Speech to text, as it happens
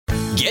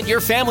Get your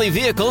family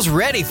vehicles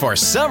ready for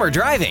summer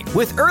driving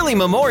with early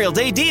Memorial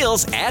Day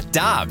deals at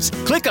Dobbs.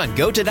 Click on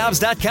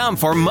GoToDobbs.com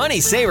for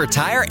money saver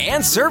tire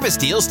and service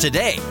deals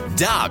today.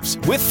 Dobbs,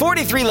 with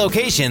 43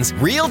 locations,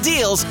 real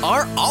deals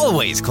are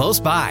always close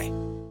by.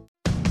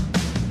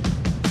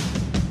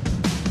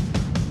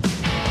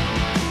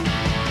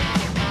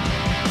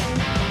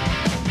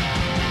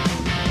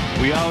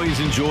 We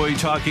always enjoy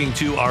talking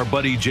to our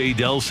buddy Jay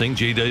Delsing.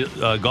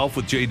 Golf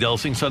with Jay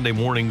Delsing, Sunday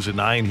mornings at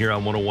 9 here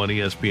on 101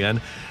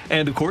 ESPN.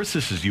 And, of course,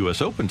 this is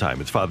U.S. Open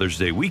time. It's Father's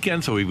Day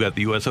weekend, so we've got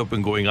the U.S.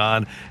 Open going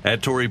on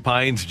at Torrey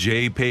Pines.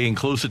 Jay paying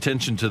close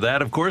attention to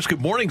that, of course.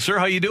 Good morning, sir.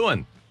 How you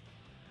doing?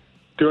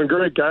 Doing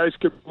great, guys.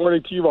 Good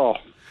morning to you all.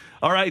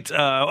 All right.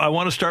 I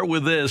want to start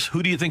with this.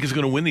 Who do you think is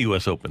going to win the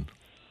U.S. Open?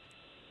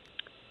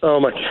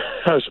 Oh, my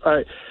gosh.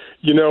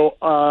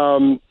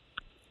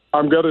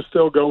 I'm going to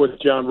still go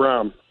with Jon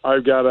Rahm.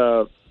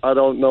 I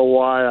don't know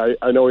why.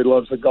 I know he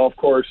loves the golf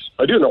course.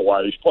 I do know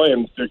why. He's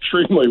playing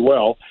extremely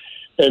well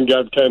and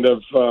got kind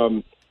of,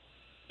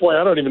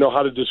 I don't even know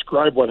how to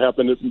describe what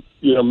happened at,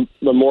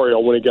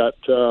 Memorial when he got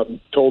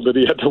told that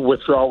he had to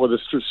withdraw with a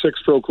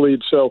 6-stroke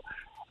lead. So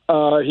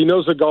he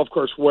knows the golf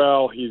course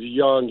well. He's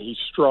young, he's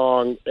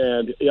strong,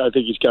 and I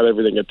think he's got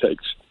everything it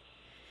takes.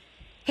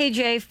 Hey,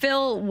 Jay,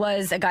 Phil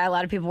was a guy a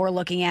lot of people were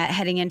looking at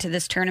heading into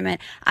this tournament.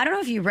 I don't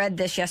know if you read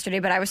this yesterday,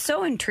 but I was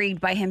so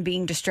intrigued by him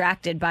being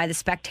distracted by the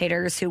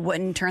spectators who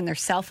wouldn't turn their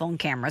cell phone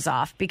cameras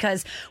off,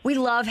 because we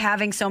love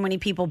having so many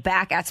people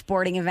back at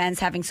sporting events,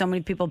 having so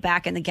many people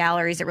back in the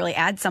galleries. It really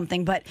adds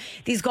something. But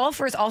these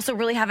golfers also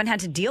really haven't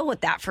had to deal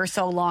with that for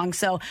so long.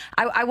 So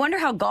I wonder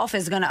how golf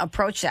is going to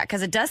approach that,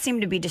 because it does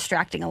seem to be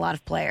distracting a lot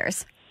of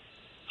players.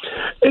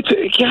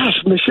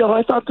 Gosh, Michelle,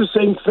 I thought the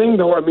same thing,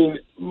 though. I mean,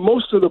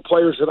 most of the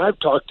players that I've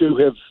talked to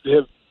have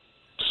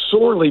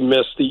sorely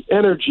missed the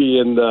energy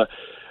and the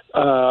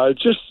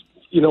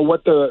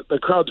what the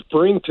crowds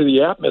bring to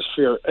the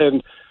atmosphere.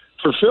 And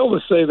for Phil to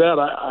say that,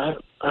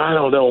 I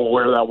don't know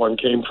where that one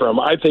came from.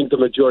 I think the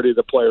majority of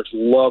the players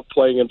love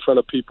playing in front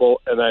of people,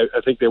 and I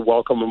think they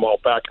welcome them all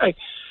back. It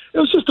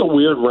was just a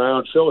weird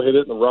round. Phil hit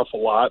it in the rough a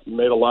lot and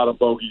made a lot of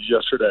bogeys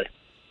yesterday.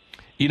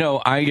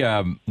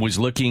 I was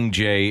looking,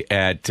 Jay,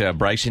 at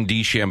Bryson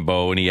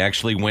DeChambeau, and he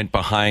actually went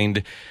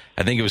behind,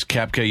 I think it was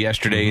Koepka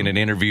yesterday in an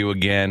interview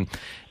again.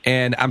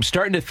 And I'm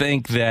starting to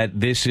think that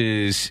this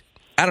is,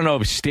 I don't know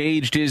if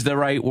staged is the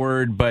right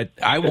word, but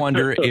I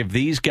wonder if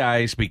these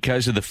guys,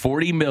 because of the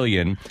 $40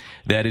 million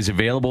that is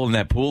available in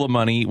that pool of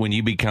money when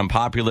you become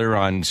popular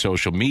on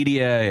social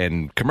media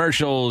and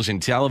commercials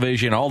and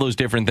television, all those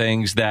different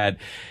things, that,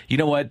 you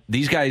know what,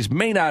 these guys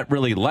may not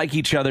really like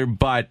each other,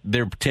 but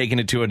they're taking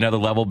it to another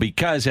level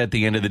because at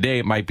the end of the day,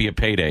 it might be a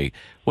payday.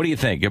 What do you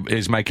think?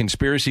 Is my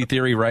conspiracy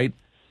theory right?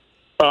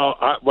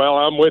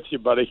 I'm with you,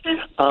 buddy.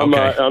 I'm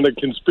okay. On the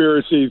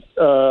conspiracy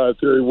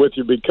theory with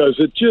you, because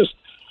it just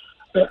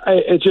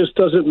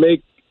doesn't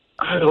make,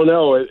 I don't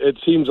know, it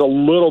seems a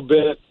little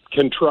bit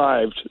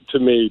contrived to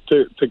me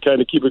to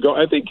kind of keep it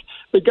going. I think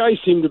the guys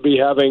seem to be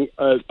having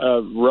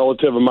a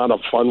relative amount of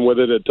fun with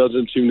it. It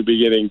doesn't seem to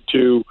be getting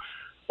too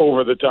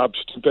over the top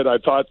stupid. I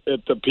thought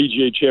at the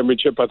PGA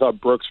Championship, I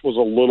thought Brooks was a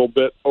little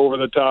bit over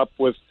the top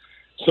with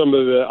some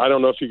of the, I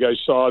don't know if you guys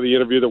saw the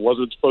interview that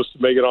wasn't supposed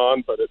to make it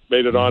on, but it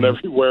made it on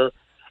everywhere.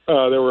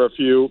 There were a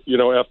few,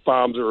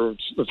 F-bombs or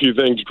a few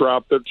things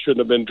dropped that shouldn't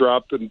have been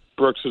dropped, and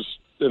Brooks is,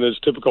 in his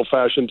typical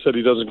fashion, said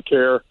he doesn't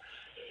care.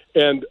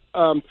 And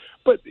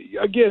but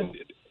again,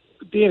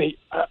 Danny,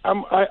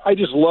 I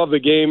just love the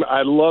game.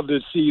 I love to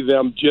see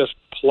them just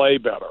play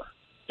better.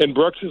 And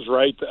Brooks is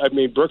right. I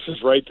mean, Brooks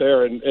is right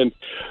there. And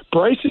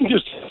Bryson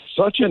just has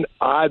such an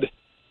odd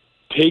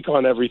take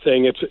on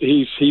everything.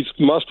 He's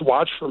must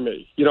watch for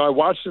me. I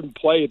watched him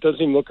play. It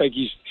doesn't even look like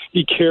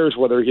he cares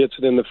whether he hits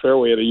it in the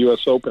fairway at a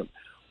U.S. Open,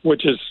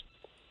 which is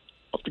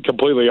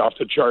completely off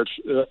the charts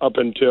up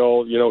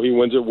until, he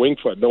wins at Winged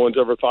Foot. No one's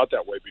ever thought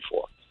that way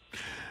before.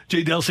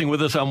 Jay Delsing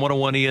with us on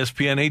 101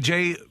 ESPN. Hey,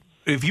 Jay,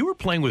 if you were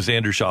playing with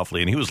Xander Schauffele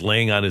and he was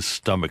laying on his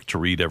stomach to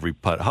read every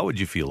putt, how would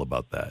you feel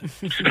about that?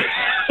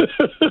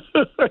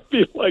 I'd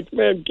be like,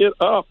 man, get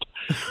up.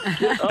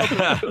 Get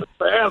up. It's a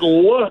bad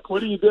look.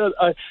 What are you doing?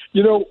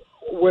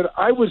 When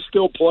I was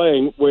still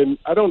playing,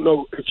 I don't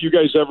know if you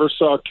guys ever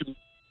saw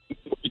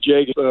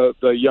Jay,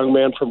 the young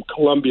man from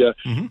Colombia,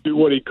 do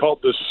what he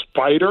called the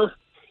spider.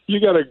 You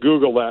got to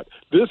Google that.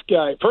 This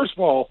guy, first of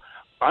all,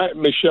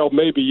 Michelle,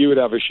 maybe you would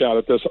have a shot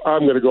at this.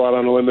 I'm going to go out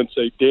on a limb and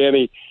say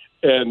Danny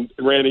and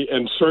Randy,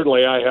 and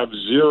certainly I have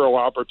zero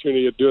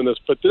opportunity of doing this,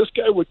 but this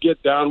guy would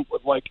get down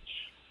with like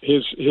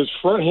his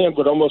front hand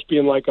would almost be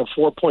in like a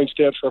 4-point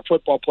stance for a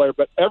football player,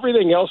 but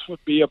everything else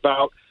would be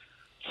about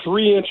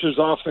 3 inches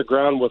off the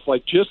ground with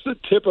like just the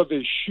tip of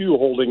his shoe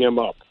holding him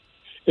up.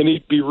 And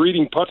he'd be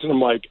reading putts, and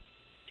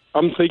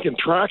I'm thinking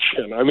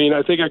traction. I mean,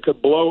 I think I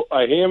could blow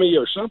a hammy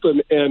or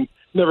something and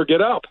never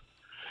get up.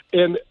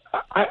 And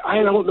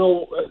I don't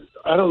know.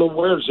 I don't know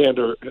where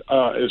Xander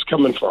is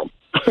coming from.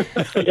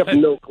 I have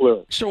no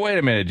clue. So wait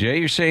a minute, Jay.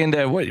 You're saying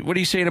that what are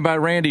you saying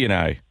about Randy and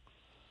I?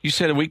 You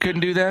said we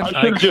couldn't do that?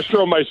 I should have just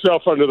thrown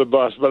myself under the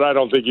bus, but I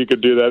don't think you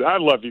could do that. I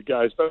love you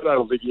guys, but I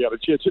don't think you have a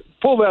chance.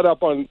 Pull that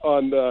up on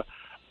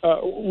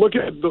look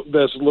at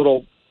this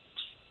little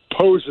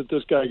pose that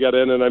this guy got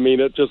in, and I mean,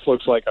 it just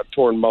looks like a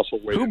torn muscle.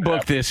 Who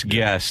booked this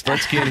guest?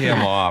 Let's get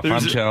him off.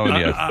 I'm telling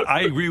you.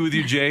 I agree with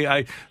you, Jay.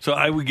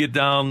 I would get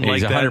down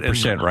He's like that.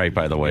 He's 100% right,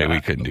 by the way.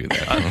 We couldn't do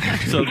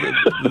that. So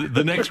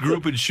the next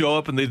group would show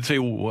up, and they'd say,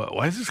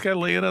 why is this guy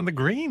laying on the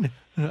green?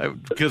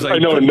 Because I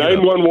know,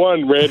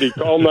 911, Randy,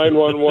 call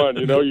 911.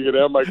 You know, you can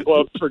have my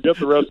gloves. Forget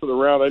the rest of the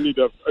round. I need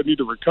to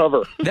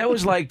recover. That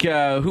was like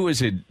who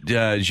was it?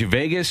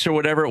 Vegas or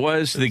whatever it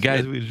was. The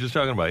guy we were just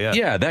talking about.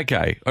 Yeah, that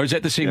guy. Or is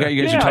that the same guy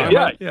you guys are talking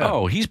about? Yeah.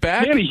 Oh, he's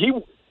back. Randy,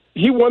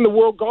 he won the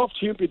World Golf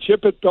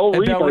Championship at Belle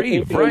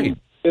Reve, right?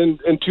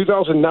 In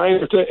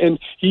 2009, and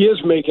he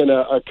is making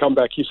a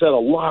comeback. He's had a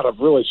lot of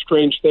really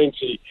strange things.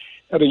 He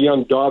had a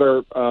young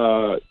daughter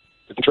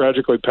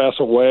tragically pass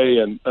away,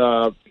 and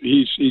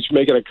he's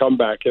making a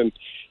comeback, and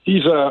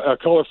he's a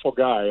colorful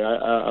guy.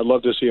 I'd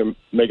love to see him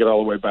make it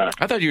all the way back.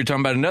 I thought you were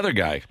talking about another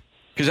guy,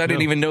 because I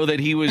didn't even know that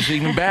he was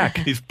even back.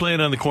 He's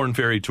playing on the Corn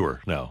Ferry Tour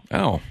now.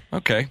 Oh,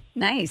 okay.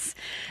 Nice.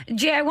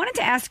 Jay, I wanted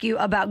to ask you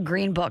about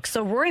Green Book.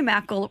 So Rory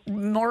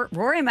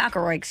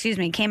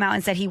McIlroy, came out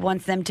and said he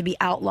wants them to be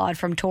outlawed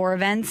from tour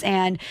events,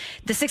 and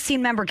the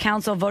 16-member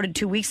council voted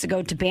 2 weeks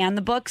ago to ban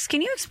the books.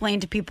 Can you explain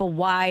to people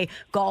why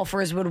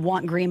golfers would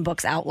want Green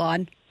Books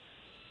outlawed?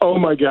 Oh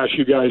my gosh,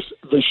 you guys.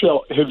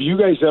 Michelle, have you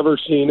guys ever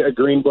seen a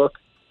Green Book?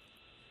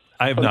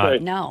 I have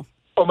not. No.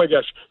 Oh my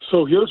gosh.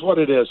 So here's what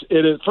it is.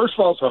 First of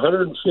all, it's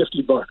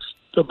 $150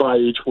 to buy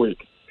each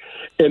week.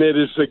 And it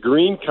is the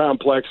green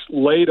complex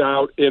laid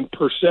out in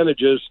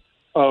percentages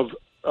of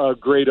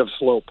grade of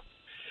slope.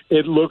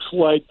 It looks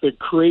like the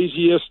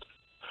craziest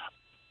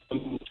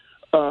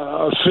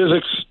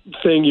physics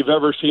thing you've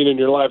ever seen in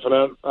your life. And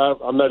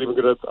I'm not even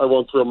going to, I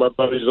won't throw my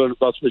buddies under the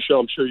bus.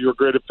 Michelle, I'm sure you were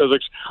great at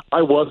physics.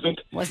 I wasn't.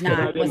 Was not.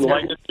 And I didn't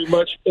like it too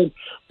much.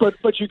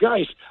 But you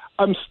guys,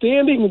 I'm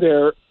standing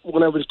there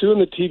when I was doing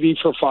the TV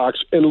for Fox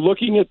and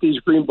looking at these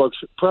Green Books,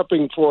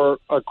 prepping for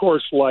a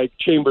course like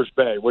Chambers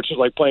Bay, which is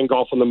like playing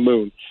golf on the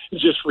moon.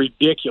 It's just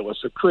ridiculous,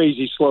 the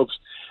crazy slopes.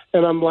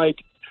 And I'm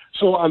like,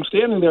 so I'm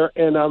standing there,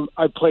 and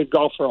I played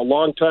golf for a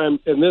long time,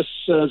 and this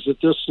says that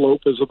this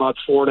slope is about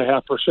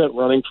 4.5%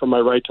 running from my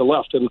right to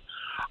left. And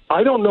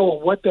I don't know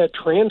what that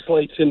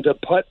translates into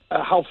putt,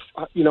 how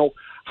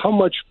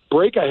much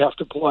break I have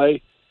to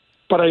play,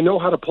 but I know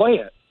how to play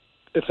it,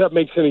 if that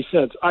makes any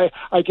sense. I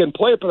can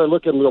play it, but I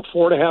look at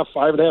 4.5,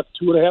 5.5,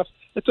 2.5.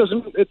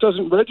 It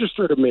doesn't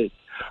register to me.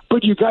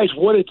 But you guys,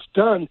 what it's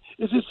done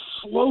is it's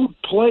slowed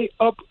play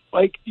up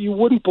like you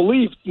wouldn't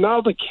believe.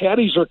 Now the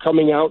caddies are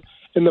coming out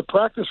in the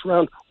practice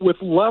round with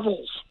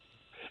levels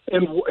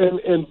and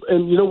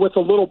with a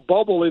little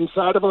bubble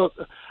inside of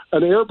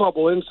an air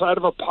bubble inside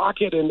of a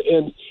pocket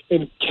and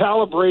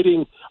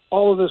calibrating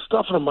all of this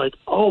stuff. And I'm like,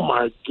 oh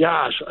my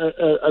gosh.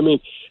 I mean,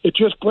 it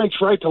just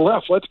breaks right to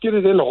left. Let's get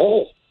it in the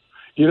hole.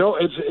 You know,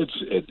 it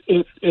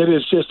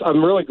is just,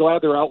 I'm really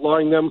glad they're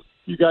outlawing them.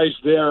 You guys,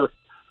 you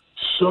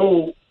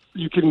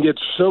can get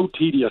so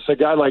tedious. A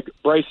guy like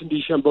Bryson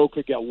DeChambeau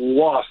could get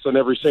lost on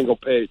every single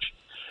page.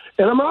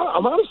 And I'm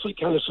honestly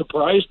kind of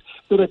surprised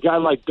that a guy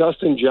like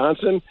Dustin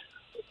Johnson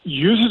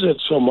uses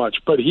it so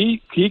much, but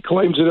he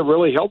claims that it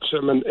really helps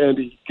him, and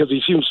because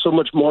he seems so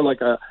much more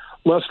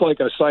less like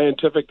a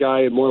scientific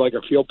guy and more like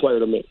a field player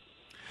to me.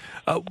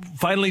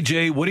 Finally,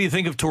 Jay, what do you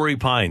think of Torrey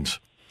Pines?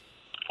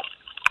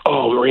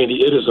 Oh,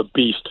 Randy, it is a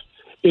beast.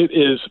 It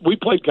is. We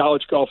played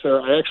college golf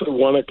there. I actually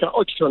won a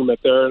college tournament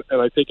there,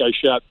 and I think I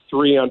shot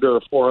 3 under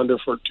or 4 under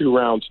for 2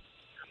 rounds,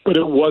 but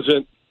it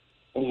wasn't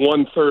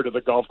 1/3 of the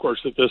golf course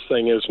that this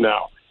thing is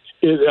now.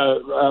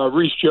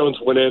 Reese Jones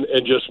went in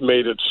and just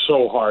made it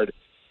so hard.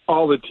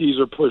 All the tees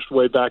are pushed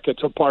way back.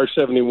 It's a par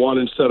 71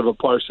 instead of a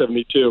par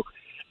 72,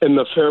 and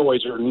the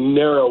fairways are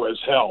narrow as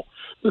hell.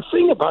 The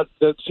thing about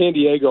that San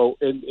Diego,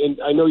 and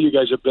I know you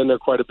guys have been there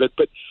quite a bit,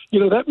 but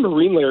that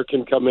marine layer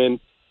can come in,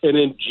 and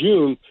in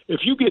June,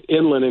 if you get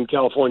inland in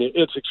California,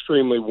 it's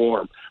extremely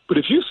warm. But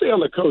if you stay on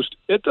the coast,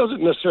 it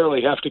doesn't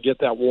necessarily have to get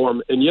that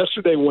warm. And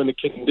yesterday, when the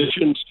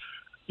conditions,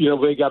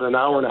 they got an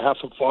hour and a half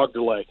of fog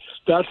delay.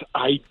 That's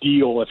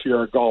ideal if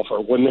you're a golfer.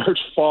 When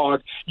there's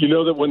fog, you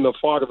know that when the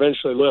fog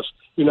eventually lifts,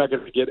 you're not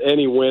going to get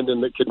any wind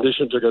and the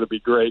conditions are going to be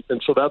great.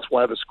 And so that's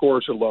why the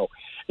scores are low.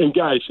 And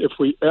guys, if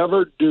we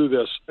ever do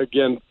this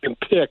again and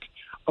pick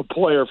a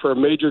player for a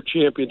major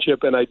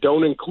championship, and I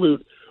don't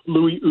include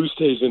Louis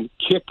Oosthuizen,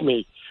 kick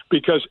me.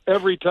 Because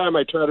every time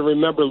I try to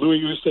remember Louis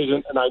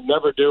Oosthuizen, and I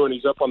never do, and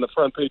he's up on the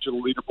front page of the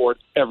leaderboard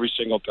every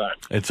single time.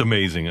 It's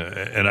amazing.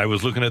 And I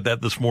was looking at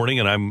that this morning,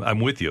 and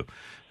I'm with you.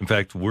 In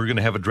fact, we're going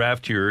to have a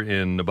draft here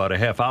in about a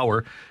half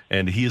hour,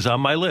 and he is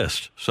on my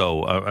list.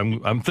 So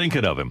I'm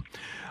thinking of him.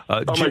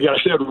 Oh, my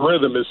gosh, that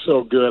rhythm is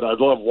so good. I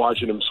love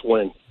watching him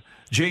swing.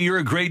 Jay, you're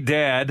a great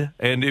dad,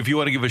 and if you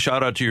want to give a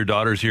shout-out to your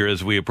daughters here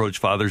as we approach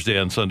Father's Day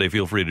on Sunday,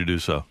 feel free to do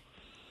so.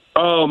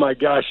 Oh, my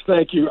gosh,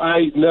 thank you.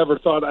 I never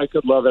thought I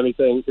could love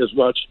anything as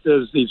much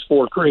as these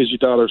 4 crazy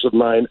daughters of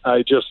mine.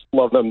 I just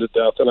love them to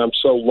death, and I'm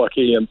so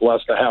lucky and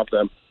blessed to have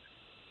them.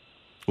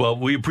 Well,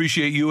 we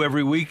appreciate you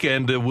every week,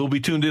 and we'll be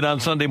tuned in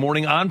on Sunday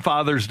morning on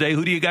Father's Day.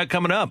 Who do you got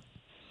coming up?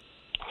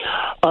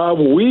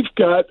 We've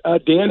got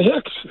Dan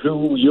Hicks,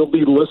 who you'll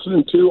be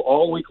listening to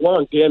all week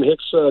long. Dan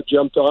Hicks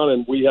jumped on,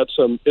 and we had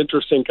some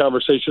interesting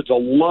conversations. I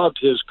loved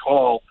his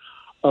call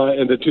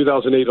in the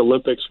 2008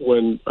 Olympics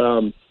when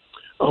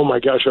oh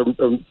my gosh,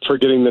 I'm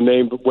forgetting the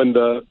name, but when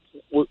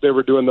they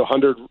were doing the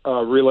 100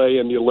 relay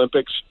in the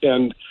Olympics,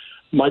 and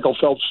Michael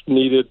Phelps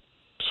needed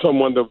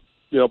someone to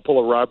pull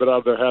a rabbit out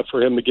of their hat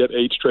for him to get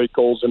 8 straight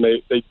goals, and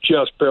they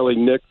just barely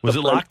nicked. Was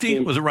it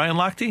Lochte? Was it Ryan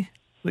Lochte?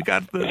 I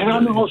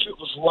don't know if it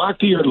was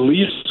Lochte or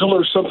Liesel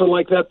or something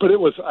like that, but it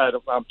was.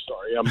 I'm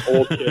sorry, I'm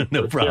old kid.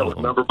 No problem. I can't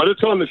remember, but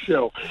it's on the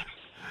show.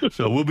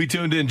 So we'll be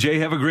tuned in. Jay,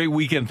 have a great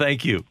weekend.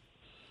 Thank you.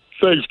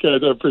 Thanks,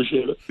 guys. I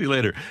appreciate it. See you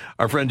later.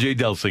 Our friend Jay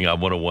Delsing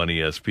on 101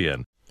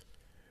 ESPN.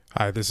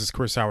 Hi, this is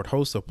Chris Howard,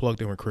 host of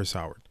Plugged In with Chris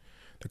Howard.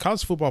 The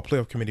College Football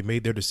Playoff Committee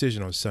made their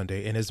decision on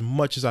Sunday, and as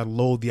much as I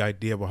loathe the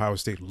idea of Ohio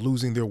State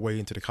losing their way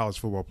into the College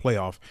Football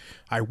Playoff,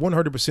 I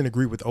 100%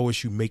 agree with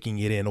OSU making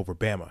it in over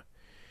Bama.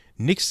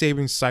 Nick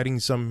Saban citing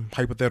some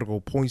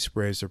hypothetical point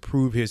spreads to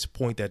prove his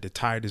point that the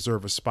Tide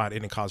deserve a spot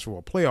in the College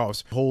Football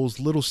Playoffs holds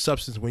little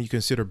substance when you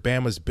consider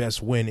Bama's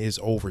best win is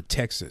over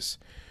Texas.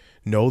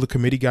 No, the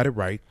committee got it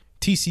right.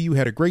 TCU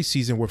had a great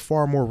season with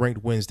far more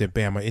ranked wins than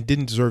Bama and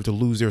didn't deserve to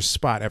lose their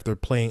spot after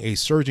playing a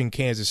surging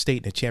Kansas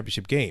State in a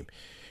championship game.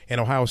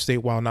 And Ohio State,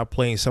 while not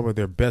playing some of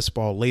their best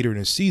ball later in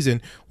the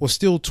season, was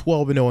still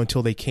 12-0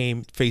 until they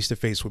came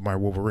face-to-face with my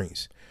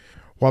Wolverines.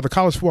 While the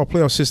college football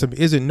playoff system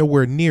isn't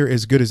nowhere near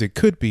as good as it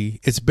could be,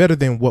 it's better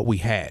than what we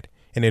had.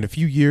 And in a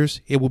few years,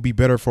 it will be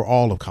better for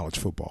all of college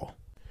football.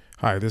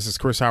 Hi, this is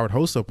Chris Howard,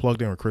 host of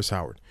Plugged In with Chris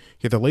Howard.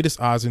 Get the latest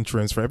odds and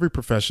trends for every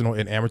professional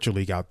and amateur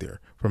league out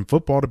there. From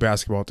football to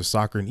basketball to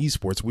soccer and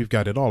esports, we've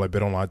got it all at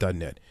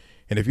BetOnline.net.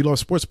 And if you love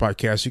sports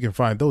podcasts, you can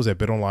find those at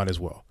BetOnline as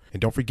well.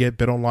 And don't forget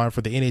BetOnline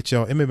for the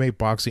NHL, MMA,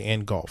 boxing,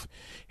 and golf.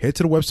 Head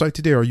to the website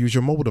today or use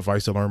your mobile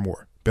device to learn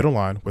more.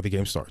 BetOnline, where the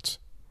game starts.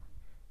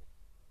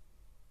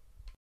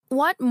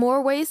 Want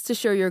more ways to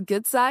show your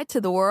good side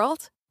to the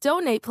world?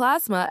 Donate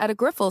plasma at a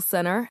Grifols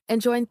Center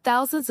and join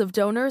thousands of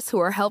donors who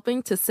are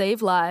helping to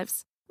save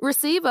lives.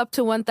 Receive up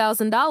to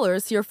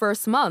 $1,000 your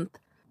first month.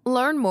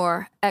 Learn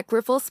more at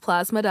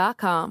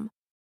grifolsplasma.com.